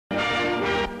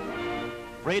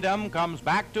freedom comes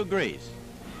back to Greece.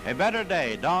 A better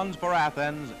day dawns for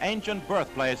Athens, ancient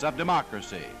birthplace of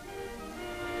democracy.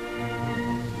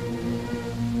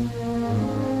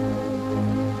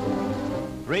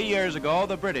 Three years ago,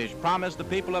 the British promised the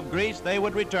people of Greece they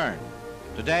would return.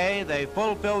 Today, they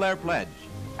fulfill their pledge.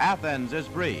 Athens is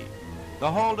free.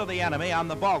 The hold of the enemy on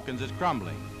the Balkans is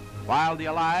crumbling. While the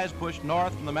Allies push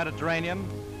north from the Mediterranean,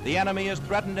 the enemy is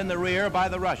threatened in the rear by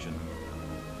the Russians.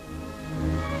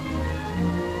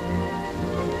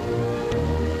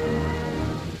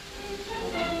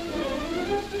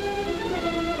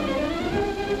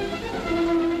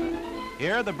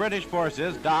 Here, the British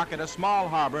forces dock at a small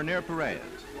harbor near Piraeus.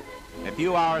 A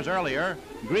few hours earlier,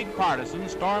 Greek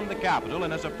partisans stormed the capital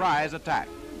in a surprise attack.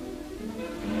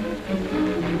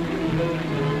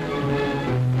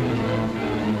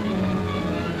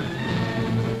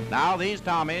 Now these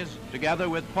Tommies, together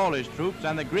with Polish troops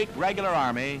and the Greek regular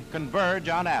army, converge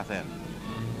on Athens.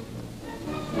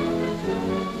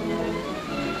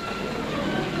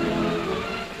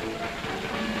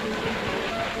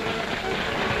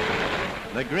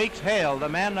 The Greeks hail the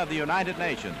men of the United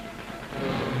Nations.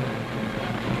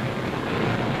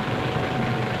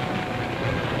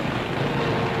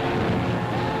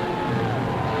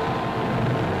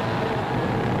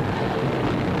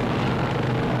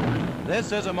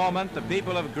 This is a moment the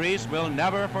people of Greece will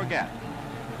never forget.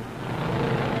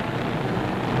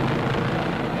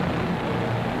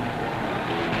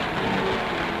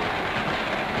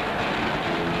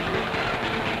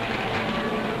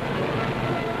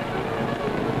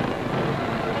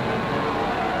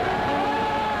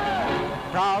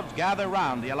 Crowds gather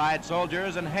round the Allied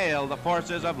soldiers and hail the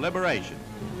forces of liberation.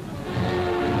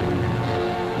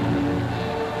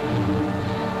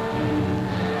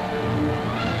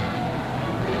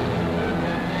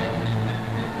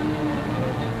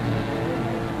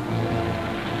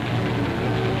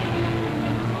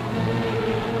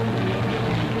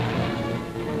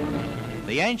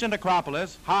 The ancient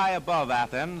Acropolis, high above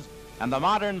Athens, and the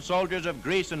modern soldiers of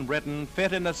Greece and Britain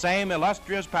fit in the same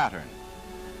illustrious pattern.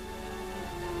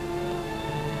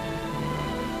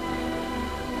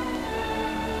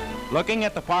 Looking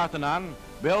at the Parthenon,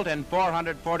 built in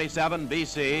 447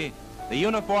 BC, the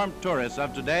uniformed tourists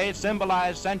of today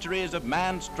symbolize centuries of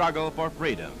man's struggle for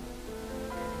freedom.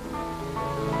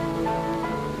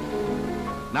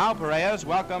 Now Piraeus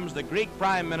welcomes the Greek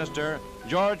Prime Minister,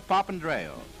 George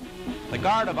Papandreou. The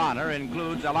Guard of Honor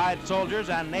includes Allied soldiers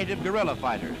and native guerrilla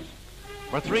fighters.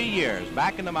 For 3 years,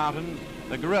 back in the mountains,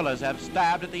 the guerrillas have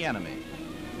stabbed at the enemy.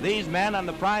 These men and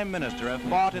the Prime Minister have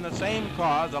fought in the same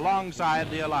cause alongside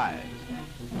the Allies.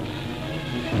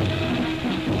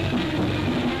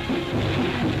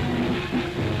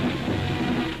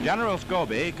 General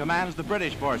Scobie commands the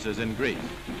British forces in Greece.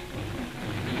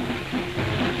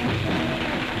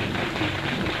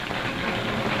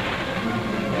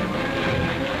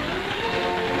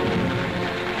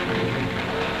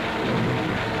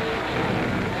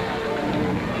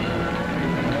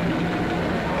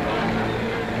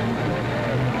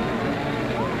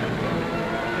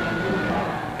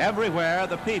 Everywhere,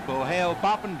 the people hail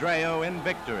Papandreou in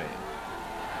victory.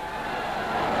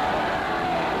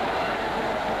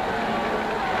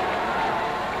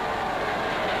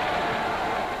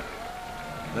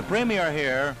 The premier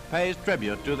here pays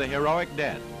tribute to the heroic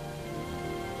dead.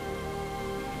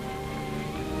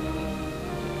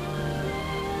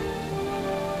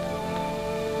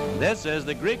 This is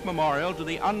the Greek memorial to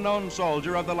the unknown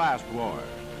soldier of the last war.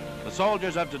 The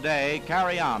soldiers of today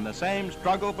carry on the same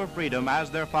struggle for freedom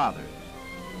as their fathers.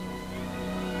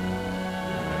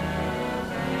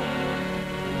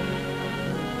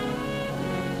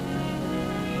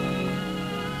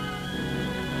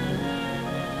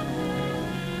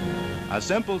 A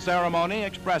simple ceremony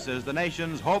expresses the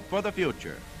nation's hope for the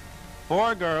future.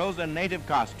 4 girls in native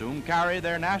costume carry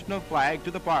their national flag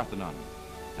to the Parthenon,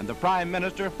 and the Prime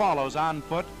Minister follows on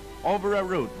foot over a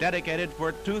route dedicated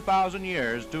for 2,000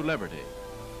 years to liberty.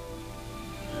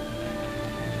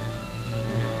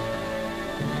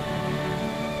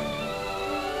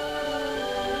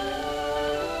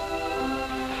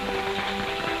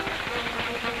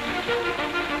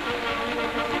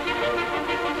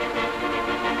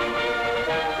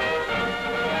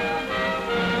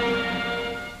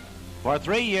 For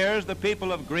 3 years, the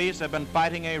people of Greece have been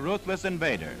fighting a ruthless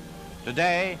invader.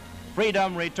 Today,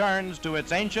 freedom returns to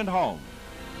its ancient home.